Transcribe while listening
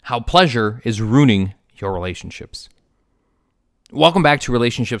how pleasure is ruining your relationships. Welcome back to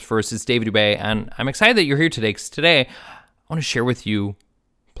Relationships First. It's David Dubay, and I'm excited that you're here today because today I want to share with you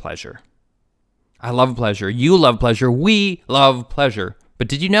pleasure. I love pleasure. You love pleasure. We love pleasure. But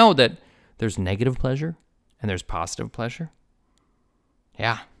did you know that there's negative pleasure and there's positive pleasure?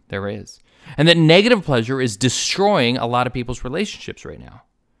 Yeah, there is. And that negative pleasure is destroying a lot of people's relationships right now.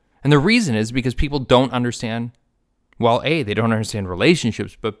 And the reason is because people don't understand, well, A, they don't understand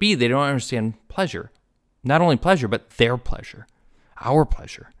relationships, but B, they don't understand pleasure. Not only pleasure, but their pleasure, our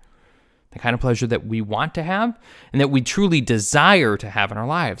pleasure. The kind of pleasure that we want to have and that we truly desire to have in our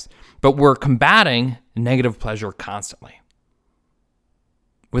lives. But we're combating negative pleasure constantly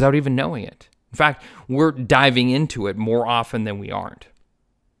without even knowing it. In fact, we're diving into it more often than we aren't.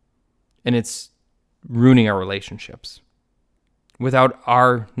 And it's ruining our relationships without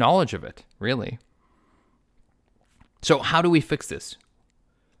our knowledge of it, really. So how do we fix this?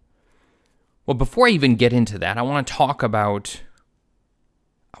 Well, before I even get into that, I want to talk about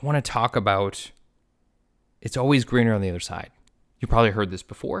it's always greener on the other side. You probably heard this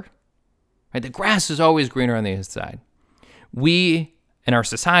before, right? The grass is always greener on the other side. We in our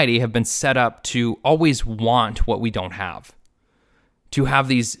society have been set up to always want what we don't have, to have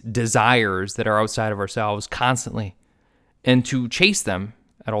these desires that are outside of ourselves constantly, and to chase them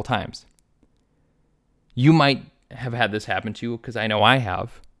at all times. You might have had this happen to you, because I know I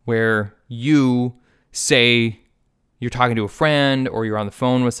have, where you say you're talking to a friend or you're on the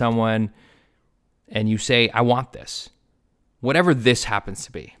phone with someone and you say, I want this. Whatever this happens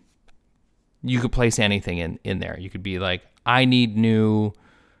to be. You could place anything in there. You could be like, I need new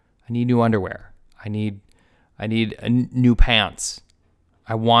underwear. I need new pants.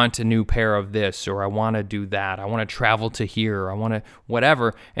 I want a new pair of this, or I want to do that. I want to travel to here. I want to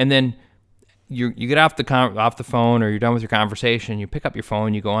whatever. And then you get off the phone, or you're done with your conversation. You pick up your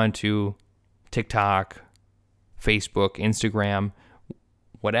phone. You go on to TikTok, Facebook, Instagram,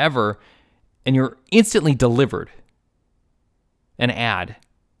 whatever, and you're instantly delivered an ad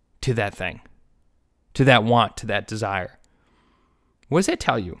to that thing, to that want, to that desire. What does that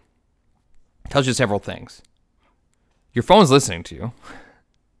tell you? It tells you several things. Your phone's listening to you.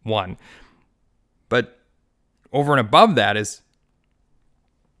 One. But over and above that is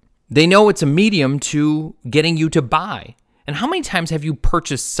they know it's a medium to getting you to buy. And how many times have you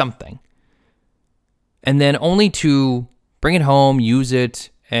purchased something and then only to bring it home, use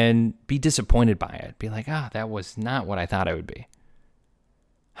it, and be disappointed by it? Be like, that was not what I thought it would be.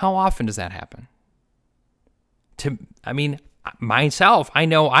 How often does that happen? Myself, I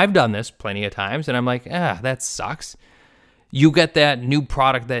know I've done this plenty of times, and I'm like, that sucks. You get that new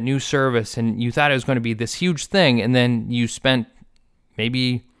product, that new service, and you thought it was going to be this huge thing, and then you spent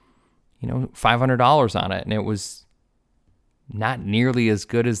maybe, $500 on it, and it was not nearly as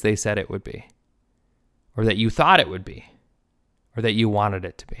good as they said it would be, or that you thought it would be, or that you wanted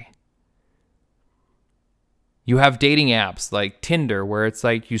it to be. You have dating apps like Tinder, where it's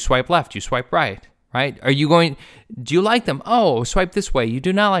like you swipe left, you swipe right? Do you like them? Oh, swipe this way. You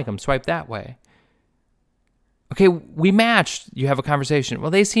do not like them, swipe that way. Okay, we matched. You have a conversation. Well,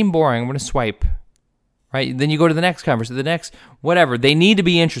 they seem boring. I'm going to swipe, right? Then you go to the next conversation, the next whatever. They need to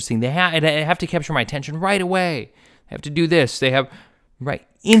be interesting. They have to capture my attention right away. They have to do this. They have, right,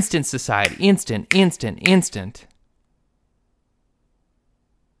 instant society. Instant.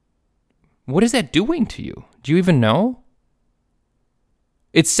 What is that doing to you? Do you even know?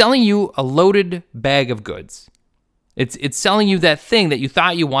 It's selling you a loaded bag of goods. It's selling you that thing that you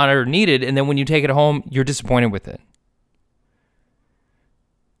thought you wanted or needed, and then when you take it home, you're disappointed with it.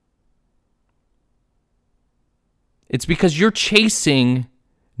 It's because you're chasing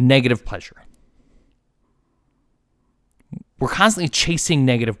negative pleasure. We're constantly chasing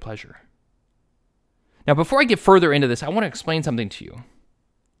negative pleasure. Now, before I get further into this, I want to explain something to you.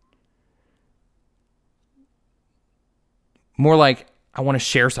 More like, I want to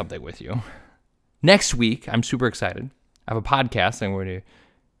share something with you. Next week, I'm super excited. I have a podcast I'm going to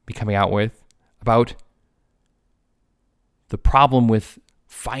be coming out with about the problem with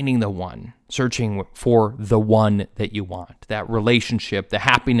finding the one, searching for the one that you want, that relationship, the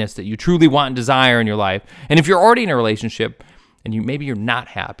happiness that you truly want and desire in your life. And if you're already in a relationship and maybe you're not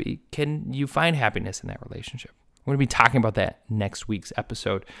happy, can you find happiness in that relationship? We're going to be talking about that next week's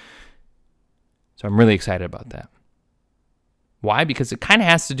episode. So I'm really excited about that. Why? Because it kind of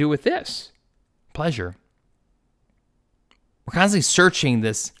has to do with this. Pleasure. We're constantly searching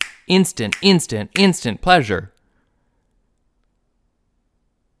this instant pleasure.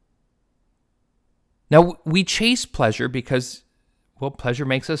 Now, we chase pleasure because, pleasure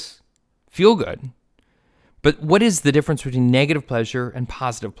makes us feel good. But what is the difference between negative pleasure and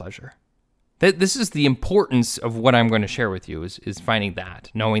positive pleasure? This is the importance of what I'm going to share with you, is finding that,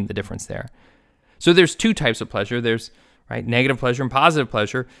 knowing the difference there. So there's two types of pleasure. There's negative pleasure and positive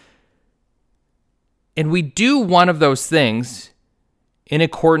pleasure. And we do one of those things in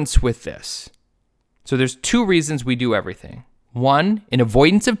accordance with this. So there's two reasons we do everything. One, in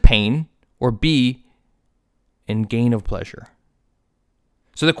avoidance of pain, or B, in gain of pleasure.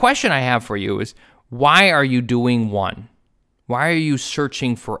 So the question I have for you is, why are you doing one? Why are you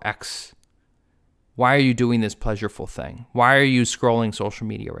searching for X? Why are you doing this pleasureful thing? Why are you scrolling social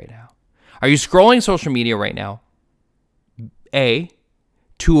media right now? Are you scrolling social media right now, A,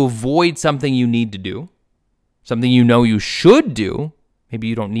 to avoid something you need to do, something you know you should do? Maybe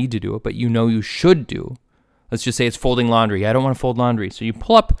you don't need to do it, but you know you should do. Let's just say it's folding laundry. I don't want to fold laundry. So you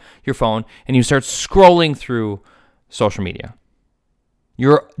pull up your phone and you start scrolling through social media.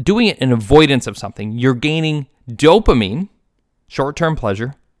 You're doing it in avoidance of something. You're gaining dopamine, short-term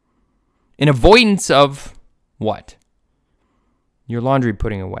pleasure, in avoidance of what? Your laundry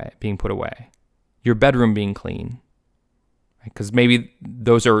being put away. Your bedroom being clean. Because maybe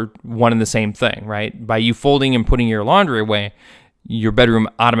those are one and the same thing, right? By you folding and putting your laundry away, your bedroom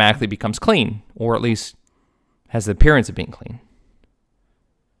automatically becomes clean, or at least has the appearance of being clean.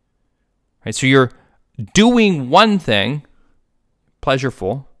 Right? So you're doing one thing,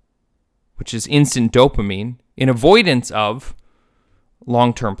 pleasureful, which is instant dopamine, in avoidance of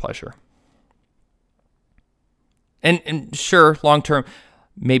long-term pleasure. And sure, long-term,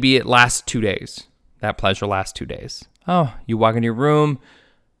 maybe it lasts 2 days. That pleasure lasts 2 days. Oh, you walk into your room,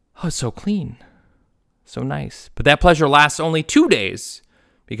 oh, it's so clean, so nice. But that pleasure lasts only 2 days,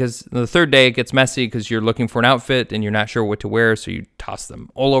 because the third day it gets messy because you're looking for an outfit and you're not sure what to wear, so you toss them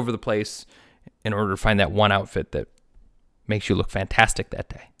all over the place in order to find that one outfit that makes you look fantastic that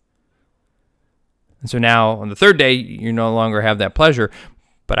day. And so now on the third day, you no longer have that pleasure.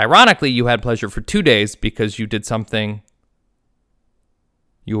 But ironically, you had pleasure for 2 days because you did something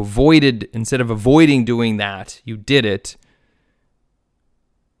you avoided. Instead of avoiding doing that, you did it.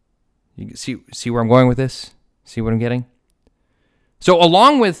 You see where I'm going with this? See what I'm getting? So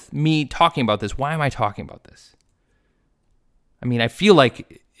along with me talking about this, why am I talking about this? I mean, I feel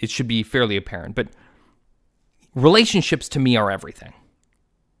like it should be fairly apparent, but relationships to me are everything.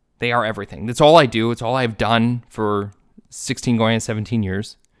 They are everything. That's all I do. It's all I've done for 16 going on 17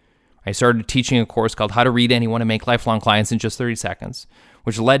 years. I started teaching a course called How to Read Anyone and Make Lifelong Clients in Just 30 Seconds,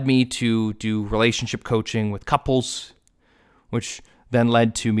 which led me to do relationship coaching with couples, which then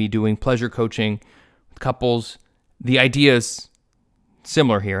led to me doing pleasure coaching with couples. The idea is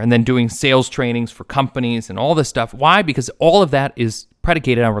similar here. And then doing sales trainings for companies and all this stuff. Why? Because all of that is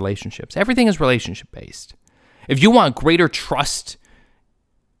predicated on relationships. Everything is relationship-based. If you want greater trust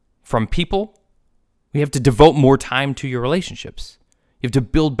from people, we have to devote more time to your relationships. You have to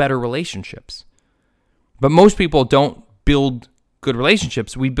build better relationships. But most people don't build good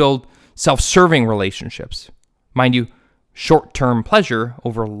relationships. We build self-serving relationships. Mind you, short-term pleasure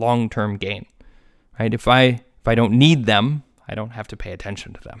over long-term gain. Right? If I don't need them, I don't have to pay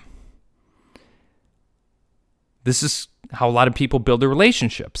attention to them. This is how a lot of people build their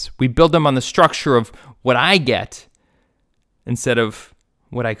relationships. We build them on the structure of what I get instead of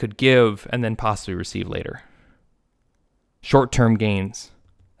what I could give and then possibly receive later. Short-term gains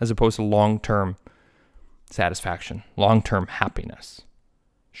as opposed to long-term satisfaction, long-term happiness,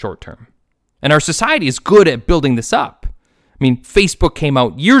 short-term. And our society is good at building this up. I mean, Facebook came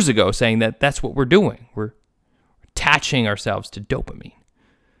out years ago saying that that's what we're doing. We're attaching ourselves to dopamine,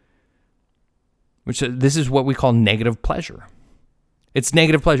 which this is what we call negative pleasure. It's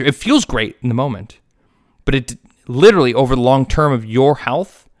negative pleasure. It feels great in the moment, but it literally over the long term of your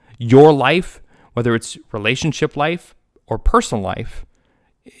health, your life, whether it's relationship life or personal life,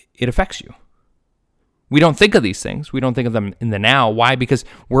 it affects you. We don't think of these things. We don't think of them in the now. Why? Because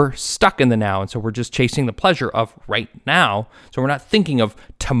we're stuck in the now. And so we're just chasing the pleasure of right now. So we're not thinking of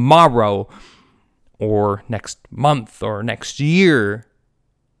tomorrow or next month or next year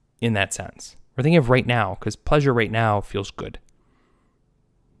in that sense. We're thinking of right now because pleasure right now feels good.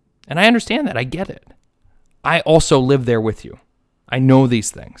 And I understand that. I get it. I also live there with you. I know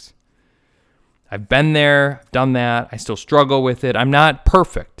these things. I've been there, I've done that. I still struggle with it. I'm not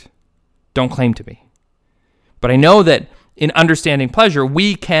perfect. Don't claim to be. But I know that in understanding pleasure,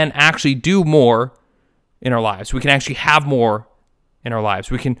 we can actually do more in our lives. We can actually have more in our lives.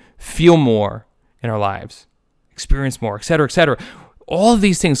 We can feel more in our lives, experience more, et cetera, et cetera. All of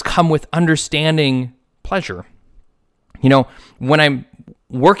these things come with understanding pleasure. You know, when I'm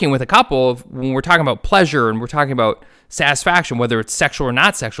working with a couple, when we're talking about pleasure and we're talking about satisfaction, whether it's sexual or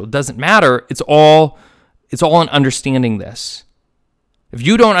not sexual, it doesn't matter. It's all it's all in understanding this. If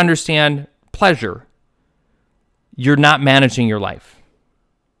you don't understand pleasure, you're not managing your life.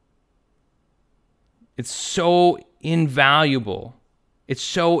 It's so invaluable. It's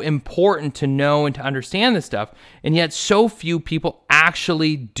so important to know and to understand this stuff, and yet so few people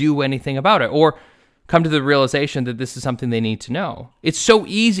actually do anything about it or come to the realization that this is something they need to know. It's so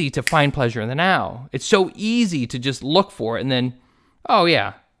easy to find pleasure in the now. It's so easy to just look for it and then, oh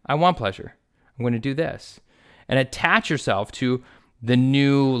yeah, I want pleasure. I'm going to do this. And attach yourself to the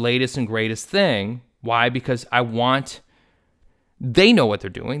new, latest, and greatest thing. Why? Because they know what they're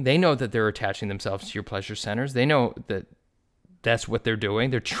doing. They know that they're attaching themselves to your pleasure centers. They know that that's what they're doing.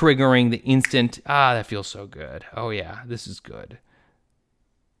 They're triggering the instant, that feels so good. Oh yeah, this is good.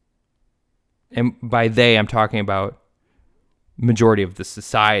 And by they, I'm talking about majority of the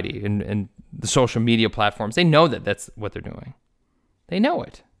society and the social media platforms. They know that that's what they're doing. They know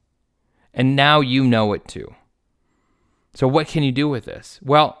it. And now you know it too. So what can you do with this?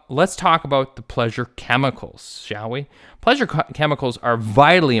 Well, let's talk about the pleasure chemicals, shall we? Pleasure chemicals are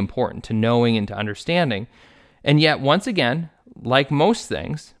vitally important to knowing and to understanding. And yet, once again, like most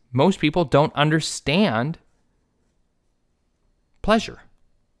things, most people don't understand pleasure.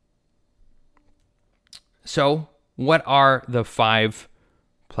 So, what are the 5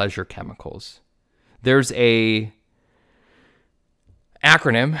 pleasure chemicals? There's a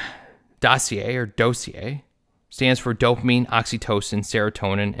acronym, dossier, stands for dopamine, oxytocin,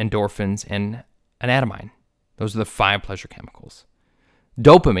 serotonin, endorphins, and anandamide. Those are the 5 pleasure chemicals.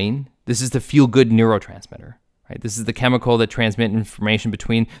 Dopamine, this is the feel-good neurotransmitter. Right? This is the chemical that transmits information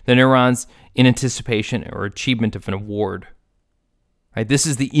between the neurons in anticipation or achievement of an award. Right? This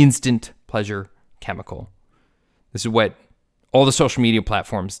is the instant pleasure chemical. This is what all the social media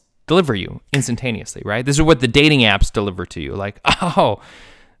platforms deliver you instantaneously, right? This is what the dating apps deliver to you. Like, oh,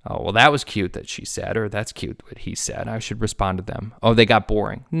 well, that was cute that she said, or that's cute what he said. I should respond to them. Oh, they got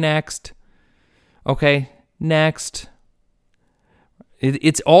boring. Next. Okay, next.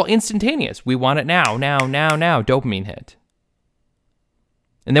 It's all instantaneous. We want it now. Dopamine hit.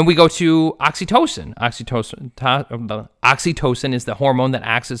 And then we go to oxytocin. Oxytocin is the hormone that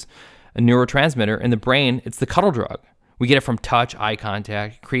acts as a neurotransmitter in the brain. It's the cuddle drug. We get it from touch, eye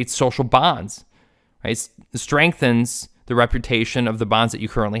contact. It creates social bonds. Right? It strengthens the reputation of the bonds that you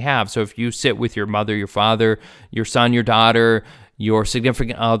currently have. So if you sit with your mother, your father, your son, your daughter, your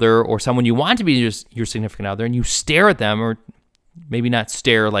significant other, or someone you want to be your significant other, and you stare at them, or maybe not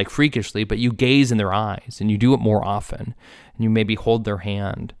stare like freakishly, but you gaze in their eyes, and you do it more often, and you maybe hold their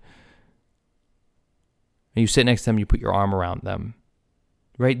hand, and you sit next to them, you put your arm around them,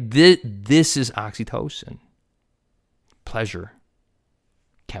 right? This is oxytocin, pleasure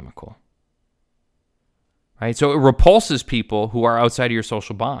chemical, right? So it repulses people who are outside of your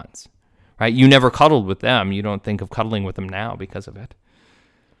social bonds, right? You never cuddled with them. You don't think of cuddling with them now because of it.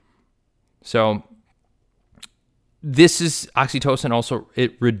 So this is oxytocin. Also,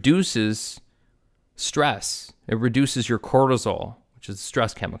 it reduces stress. It reduces your cortisol, which is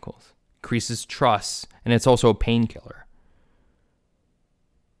stress chemicals, increases trust, and it's also a painkiller.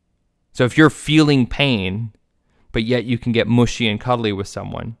 So if you're feeling pain, but yet you can get mushy and cuddly with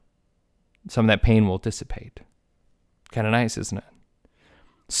someone, some of that pain will dissipate. Kind of nice, isn't it?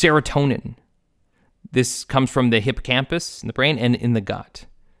 Serotonin. This comes from the hippocampus in the brain and in the gut.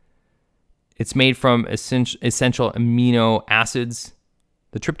 It's made from essential amino acids,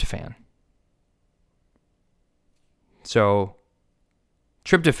 the tryptophan. So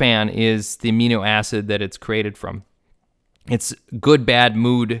tryptophan is the amino acid that it's created from. It's good, bad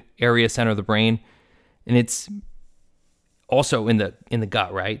mood area center of the brain, and it's also in the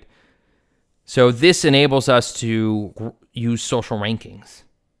gut, right? So this enables us to use social rankings.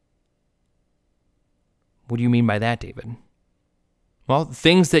 What do you mean by that, David? Well,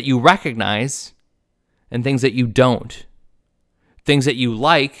 things that you recognize and things that you don't. Things that you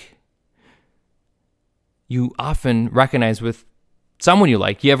like, you often recognize with someone you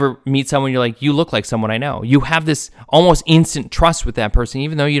like. You ever meet someone you're like, you look like someone I know. You have this almost instant trust with that person,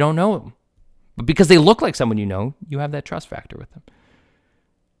 even though you don't know them. But because they look like someone you know, you have that trust factor with them.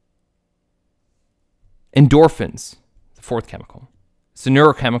 Endorphins, the 4th chemical. It's a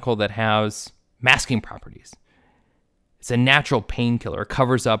neurochemical that has masking properties. It's a natural painkiller. It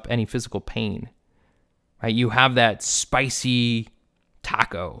covers up any physical pain. Right? You have that spicy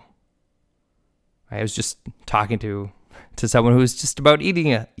taco. I was just talking to someone who was just about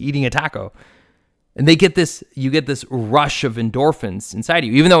eating a taco. And you get this rush of endorphins inside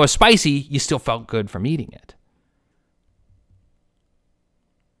you. Even though it was spicy, you still felt good from eating it.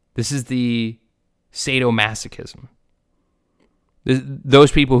 This is the sadomasochism.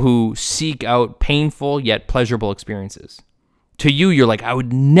 Those people who seek out painful yet pleasurable experiences. To you, you're like, I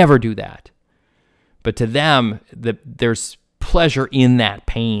would never do that. But to them, there's pleasure in that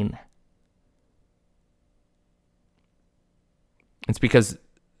pain. It's because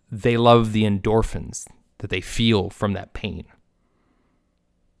they love the endorphins that they feel from that pain.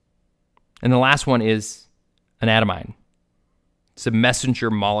 And the last one is anandamide. It's a messenger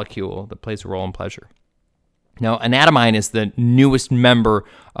molecule that plays a role in pleasure. Now, anandamide is the newest member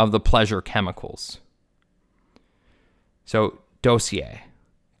of the pleasure chemicals. So, DOSEA,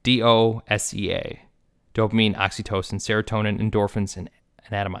 D-O-S-E-A, dopamine, oxytocin, serotonin, endorphins, and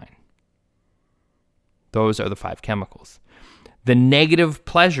anandamide. Those are the 5 chemicals. The negative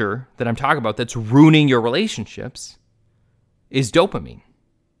pleasure that I'm talking about that's ruining your relationships is dopamine.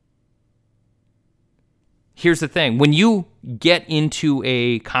 Here's the thing. When you get into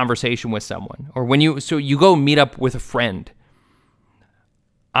a conversation with someone, or when you go meet up with a friend,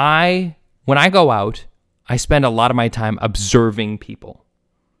 when I go out, I spend a lot of my time observing people.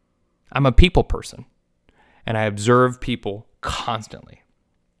 I'm a people person, and I observe people constantly.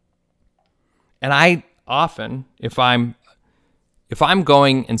 And I often, if I'm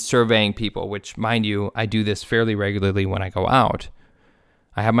going and surveying people, which, mind you, I do this fairly regularly when I go out,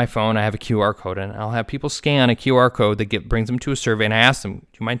 I have my phone, I have a QR code, and I'll have people scan a QR code that brings them to a survey, and I ask them,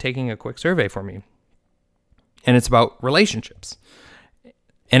 do you mind taking a quick survey for me? And it's about relationships.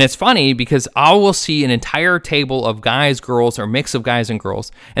 And it's funny because I will see an entire table of guys, girls, or a mix of guys and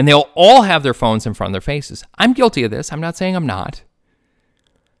girls, and they'll all have their phones in front of their faces. I'm guilty of this. I'm not saying I'm not.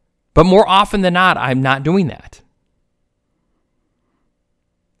 But more often than not, I'm not doing that.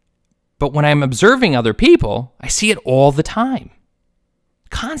 But when I'm observing other people, I see it all the time.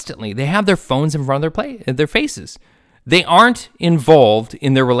 Constantly. They have their phones in front of their faces. They aren't involved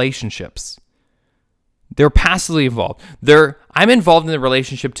in their relationships. They're passively involved. I'm involved in the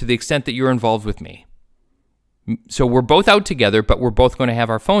relationship to the extent that you're involved with me. So we're both out together, but we're both going to have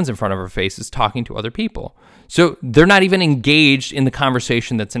our phones in front of our faces talking to other people. So they're not even engaged in the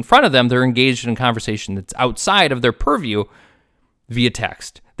conversation that's in front of them. They're engaged in a conversation that's outside of their purview via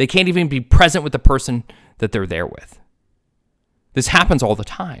text. They can't even be present with the person that they're there with. This happens all the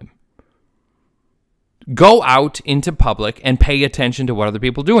time. Go out into public and pay attention to what other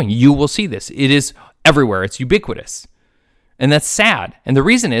people are doing. You will see this. It is everywhere. It's ubiquitous. And that's sad. And the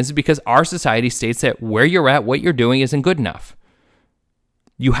reason is because our society states that where you're at, what you're doing isn't good enough.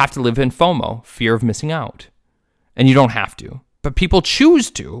 You have to live in FOMO, fear of missing out. And you don't have to. But people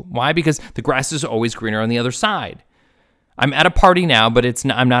choose to. Why? Because the grass is always greener on the other side. I'm at a party now, but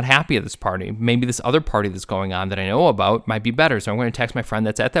I'm not happy at this party. Maybe this other party that's going on that I know about might be better. So I'm going to text my friend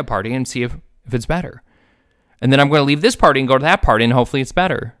that's at that party and see if it's better. And then I'm going to leave this party and go to that party, and hopefully it's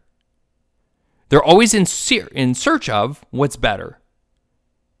better. They're always in search of what's better.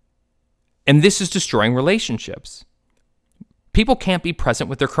 And this is destroying relationships. People can't be present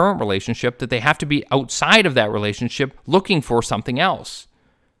with their current relationship, that they have to be outside of that relationship looking for something else.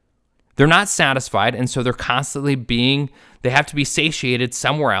 They're not satisfied, and so they're constantly they have to be satiated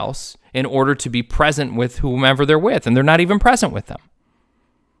somewhere else in order to be present with whomever they're with, and they're not even present with them.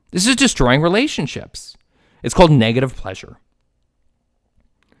 This is destroying relationships. It's called negative pleasure.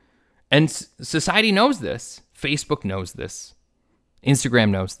 And society knows this. Facebook knows this.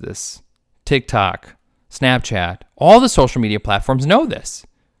 Instagram knows this. TikTok, Snapchat, all the social media platforms know this.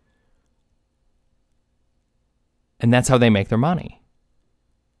 And that's how they make their money.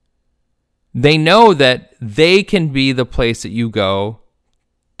 They know that they can be the place that you go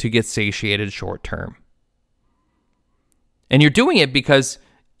to get satiated short term. And you're doing it because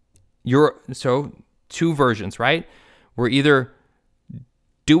two versions, right? We're either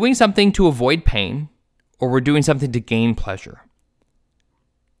doing something to avoid pain or we're doing something to gain pleasure.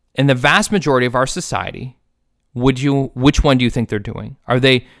 In the vast majority of our society, which one do you think they're doing? Are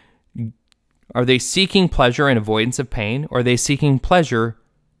they seeking pleasure and avoidance of pain, or are they seeking pleasure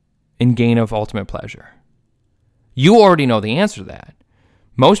in gain of ultimate pleasure? You already know the answer to that.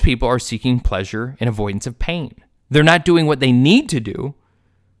 Most people are seeking pleasure and avoidance of pain. They're not doing what they need to do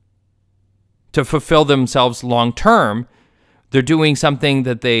to fulfill themselves long term. They're doing something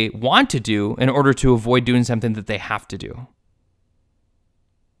that they want to do in order to avoid doing something that they have to do.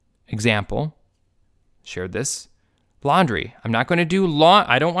 Example, shared this, laundry. I'm not going to do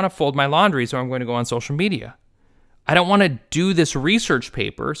I don't want to fold my laundry, so I'm going to go on social media. I don't want to do this research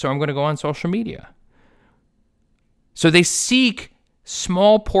paper, so I'm going to go on social media. So they seek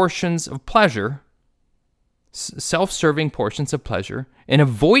small portions of pleasure, self-serving portions of pleasure, in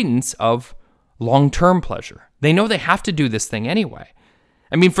avoidance of long-term pleasure. They know they have to do this thing anyway.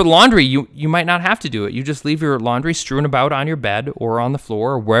 I mean, for laundry, you might not have to do it. You just leave your laundry strewn about on your bed or on the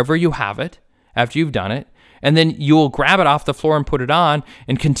floor or wherever you have it after you've done it. And then you'll grab it off the floor and put it on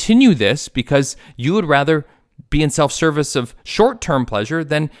and continue this because you would rather be in self-service of short-term pleasure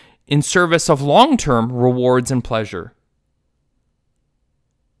than in service of long-term rewards and pleasure.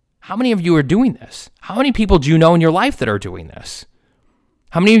 How many of you are doing this? How many people do you know in your life that are doing this?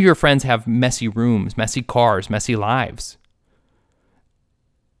 How many of your friends have messy rooms, messy cars, messy lives?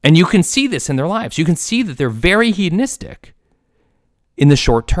 And you can see this in their lives. You can see that they're very hedonistic in the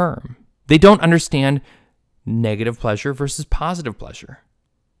short term. They don't understand negative pleasure versus positive pleasure.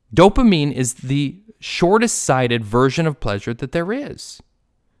 Dopamine is the shortest-sighted version of pleasure that there is.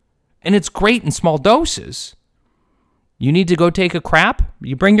 And it's great in small doses. You need to go take a crap,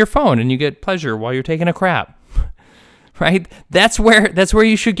 you bring your phone and you get pleasure while you're taking a crap. Right? That's where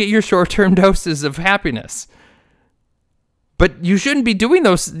you should get your short-term doses of happiness. But you shouldn't be doing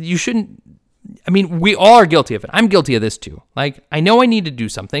those. We all are guilty of it. I'm guilty of this too. Like, I know I need to do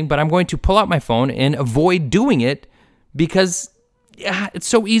something, but I'm going to pull out my phone and avoid doing it because it's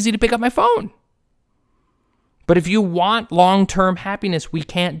so easy to pick up my phone. But if you want long-term happiness, we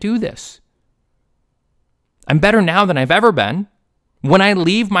can't do this. I'm better now than I've ever been. When I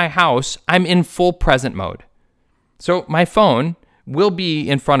leave my house, I'm in full present mode. So my phone will be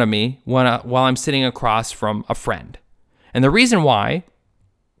in front of me while I'm sitting across from a friend. And the reason why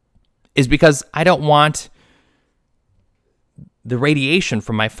is because I don't want the radiation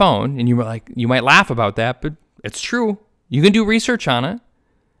from my phone. And you might laugh about that, but it's true. You can do research on it.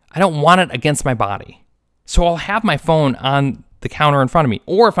 I don't want it against my body. So I'll have my phone on the counter in front of me.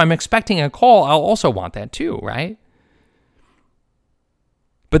 Or if I'm expecting a call, I'll also want that too, right?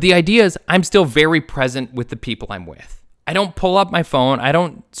 But the idea is I'm still very present with the people I'm with. I don't pull up my phone. I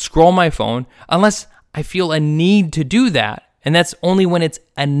don't scroll my phone unless I feel a need to do that. And that's only when it's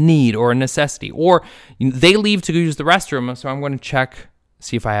a need or a necessity. Or they leave to go use the restroom, so I'm going to check,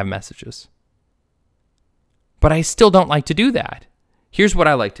 see if I have messages. But I still don't like to do that. Here's what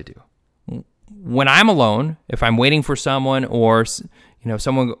I like to do. When I'm alone, if I'm waiting for someone or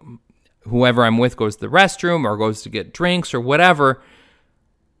whoever I'm with goes to the restroom or goes to get drinks or whatever,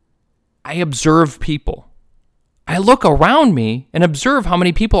 I observe people. I look around me and observe how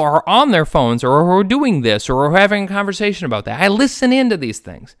many people are on their phones or who are doing this or are having a conversation about that. I listen into these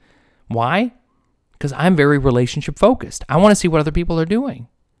things. Why? Because I'm very relationship focused. I want to see what other people are doing.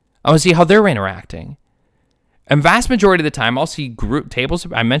 I want to see how they're interacting. And vast majority of the time, I'll see tables.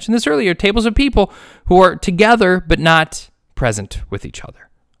 I mentioned this earlier, tables of people who are together but not present with each other.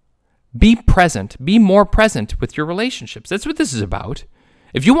 Be present. Be more present with your relationships. That's what this is about.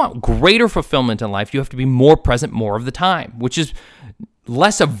 If you want greater fulfillment in life, you have to be more present more of the time, which is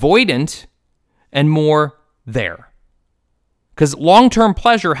less avoidant and more there. Because long-term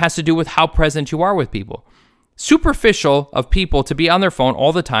pleasure has to do with how present you are with people. Superficial of people to be on their phone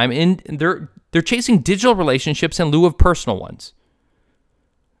all the time, and they're chasing digital relationships in lieu of personal ones.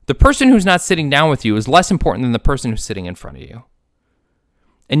 The person who's not sitting down with you is less important than the person who's sitting in front of you.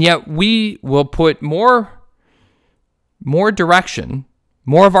 And yet we will put more direction,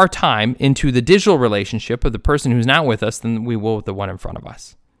 more of our time into the digital relationship of the person who's not with us than we will with the one in front of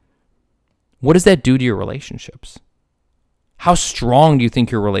us. What does that do to your relationships? How strong do you think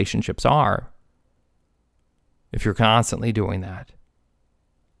your relationships are if you're constantly doing that?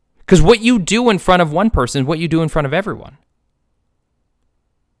 Because what you do in front of one person is what you do in front of everyone.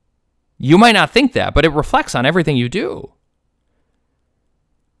 You might not think that, but it reflects on everything you do.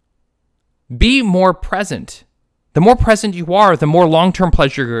 Be more present. The more present you are, the more long-term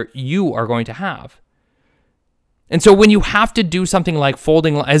pleasure you are going to have. And so when you have to do something like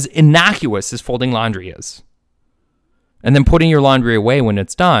folding, as innocuous as folding laundry is, and then putting your laundry away when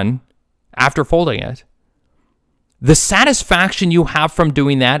it's done, after folding it, the satisfaction you have from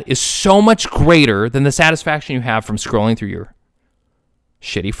doing that is so much greater than the satisfaction you have from scrolling through your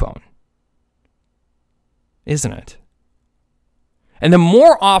shitty phone. Isn't it? And the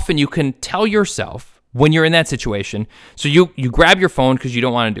more often you can tell yourself when you're in that situation, so you grab your phone because you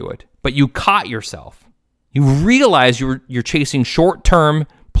don't want to do it, but you caught yourself. You realize you're chasing short-term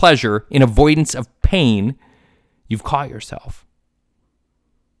pleasure in avoidance of pain. You've caught yourself.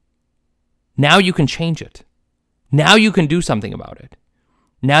 Now you can change it. Now you can do something about it.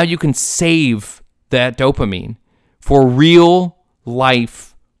 Now you can save that dopamine for real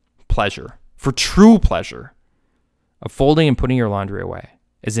life pleasure, for true pleasure of folding and putting your laundry away.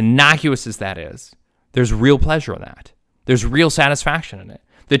 As innocuous as that is, there's real pleasure in that. There's real satisfaction in it.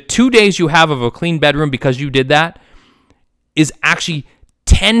 The 2 days you have of a clean bedroom because you did that is actually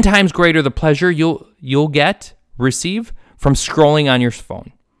 10 times greater the pleasure you'll receive from scrolling on your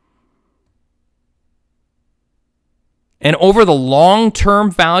phone. And over the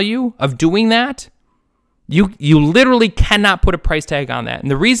long-term value of doing that, you literally cannot put a price tag on that. And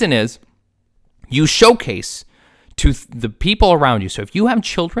the reason is you showcase to the people around you. So if you have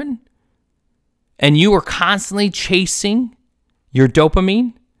children and you are constantly chasing your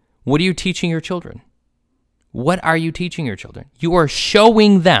dopamine, what are you teaching your children? What are you teaching your children? You are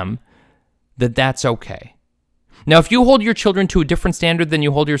showing them that that's okay. Now, if you hold your children to a different standard than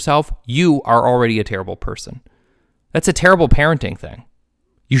you hold yourself, you are already a terrible person. That's a terrible parenting thing.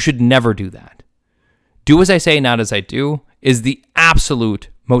 You should never do that. Do as I say, not as I do is the absolute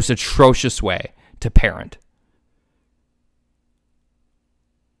most atrocious way to parent.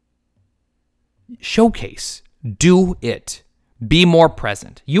 Showcase. Do it. Be more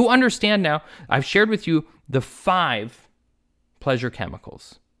present. You understand now, I've shared with you the 5 pleasure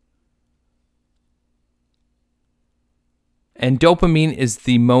chemicals. And dopamine is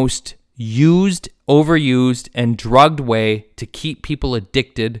the most used, overused, and drugged way to keep people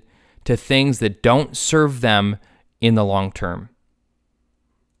addicted to things that don't serve them in the long term.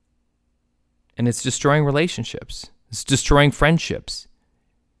 And it's destroying relationships. It's destroying friendships.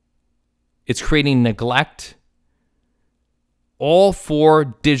 It's creating neglect, all for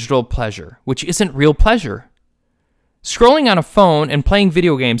digital pleasure, which isn't real pleasure. Scrolling on a phone and playing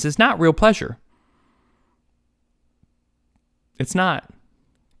video games is not real pleasure. It's not.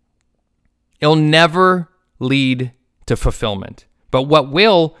 It'll never lead to fulfillment. But what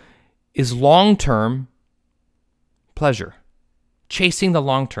will is long-term pleasure. Chasing the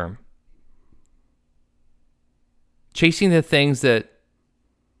long term. Chasing the things that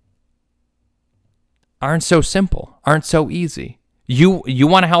aren't so simple, aren't so easy. You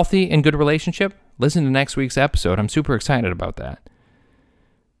want a healthy and good relationship? Listen to next week's episode. I'm super excited about that.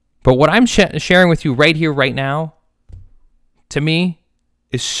 But what I'm sharing with you right here, right now, to me,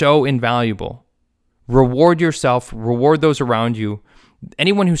 is so invaluable. Reward yourself, reward those around you.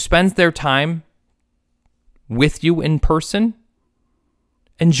 Anyone who spends their time with you in person,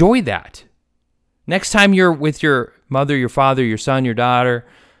 enjoy that. Next time you're with your mother, your father, your son, your daughter,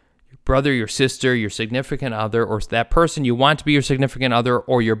 your brother, your sister, your significant other, or that person you want to be your significant other,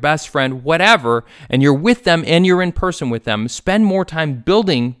 or your best friend, whatever, and you're with them and you're in person with them, spend more time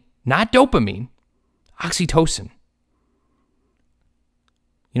building, not dopamine, oxytocin.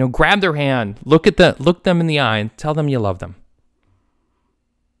 Grab their hand, look them in the eye, and tell them you love them.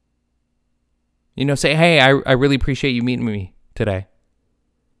 Say, hey, I really appreciate you meeting me today.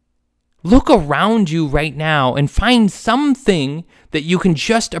 Look around you right now and find something that you can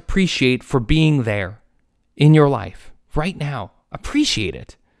just appreciate for being there in your life right now. Appreciate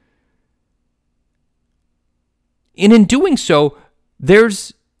it. And in doing so,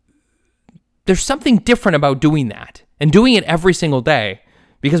 there's something different about doing that and doing it every single day.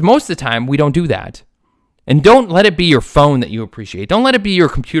 Because most of the time, we don't do that. And don't let it be your phone that you appreciate. Don't let it be your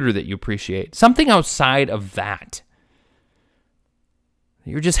computer that you appreciate. Something outside of that.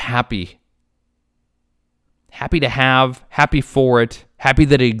 You're just happy. Happy to have, happy for it, happy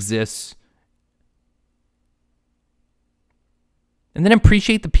that it exists. And then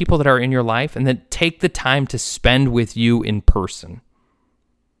appreciate the people that are in your life and then take the time to spend with you in person.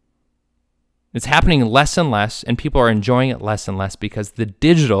 It's happening less and less, and people are enjoying it less and less because the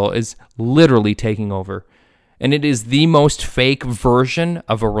digital is literally taking over. And it is the most fake version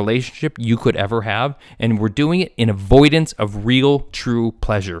of a relationship you could ever have, and we're doing it in avoidance of real, true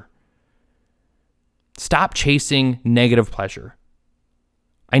pleasure. Stop chasing negative pleasure.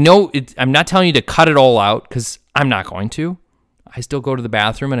 I know I'm not telling you to cut it all out, because I'm not going to. I still go to the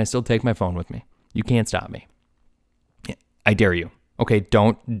bathroom, and I still take my phone with me. You can't stop me. I dare you. Okay,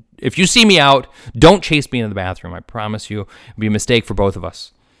 if you see me out, don't chase me into the bathroom. I promise you, it'll be a mistake for both of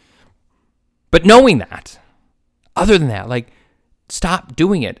us. But knowing that, other than that, stop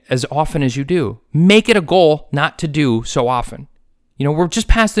doing it as often as you do. Make it a goal not to do so often. We're just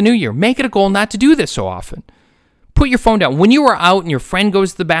past the new year. Make it a goal not to do this so often. Put your phone down. When you are out and your friend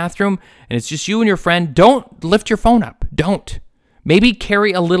goes to the bathroom and it's just you and your friend, don't lift your phone up. Don't. Maybe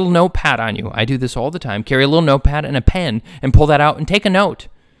carry a little notepad on you. I do this all the time. Carry a little notepad and a pen and pull that out and take a note.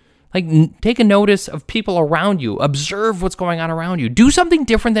 Take a notice of people around you. Observe what's going on around you. Do something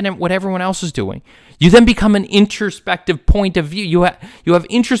different than what everyone else is doing. You then become an introspective point of view. You have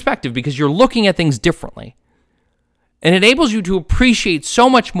introspective because you're looking at things differently. And it enables you to appreciate so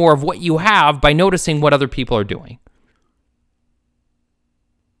much more of what you have by noticing what other people are doing.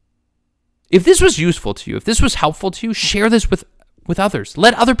 If this was useful to you, if this was helpful to you, share this with others.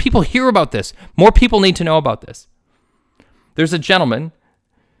 Let other people hear about this. More people need to know about this. There's a gentleman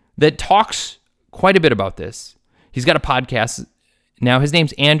that talks quite a bit about this. He's got a podcast. Now, his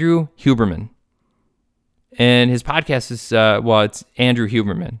name's Andrew Huberman. And his podcast is, it's Andrew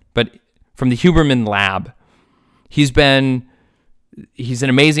Huberman, but from the Huberman Lab. He's an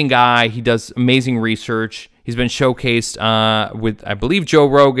amazing guy. He does amazing research. He's been showcased with, I believe, Joe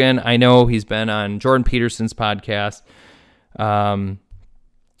Rogan. I know he's been on Jordan Peterson's podcast.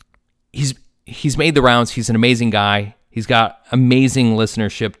 He's made the rounds. He's an amazing guy. He's got amazing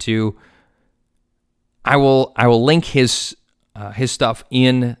listenership too. I will link his stuff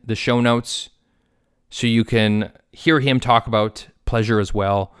in the show notes so you can hear him talk about pleasure as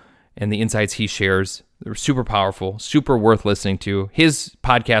well and the insights he shares. They're super powerful, super worth listening to. His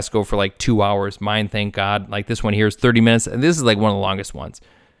podcasts go for like 2 hours. Mine, thank God. Like this one here is 30 minutes. And this is like one of the longest ones.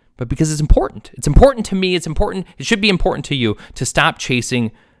 But because it's important. It's important to me. It's important. It should be important to you to stop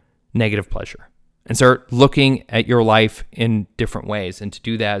chasing negative pleasure and start looking at your life in different ways. And to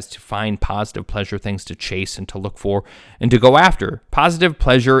do that is to find positive pleasure things to chase and to look for and to go after. Positive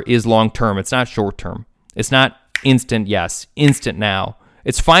pleasure is long-term. It's not short-term. It's not instant yes, instant now.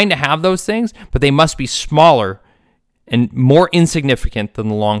 It's fine to have those things, but they must be smaller and more insignificant than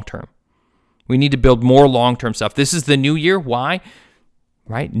the long-term. We need to build more long-term stuff. This is the new year. Why?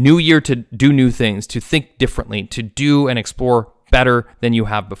 Right? New year to do new things, to think differently, to do and explore better than you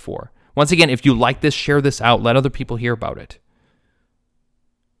have before. Once again, if you like this, share this out. Let other people hear about it.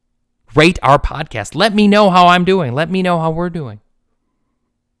 Rate our podcast. Let me know how I'm doing. Let me know how we're doing.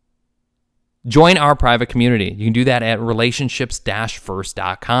 Join our private community. You can do that at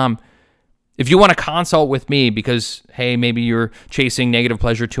relationships-first.com. If you want to consult with me because, hey, maybe you're chasing negative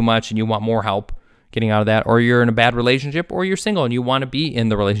pleasure too much and you want more help getting out of that, or you're in a bad relationship, or you're single and you want to be in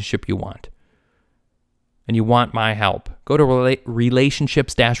the relationship you want, and you want my help, go to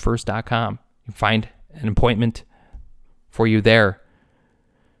relationships-first.com. You can find an appointment for you there.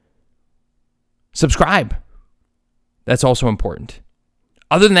 Subscribe. That's also important.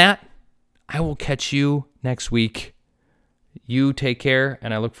 Other than that, I will catch you next week. You take care,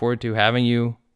 and I look forward to having you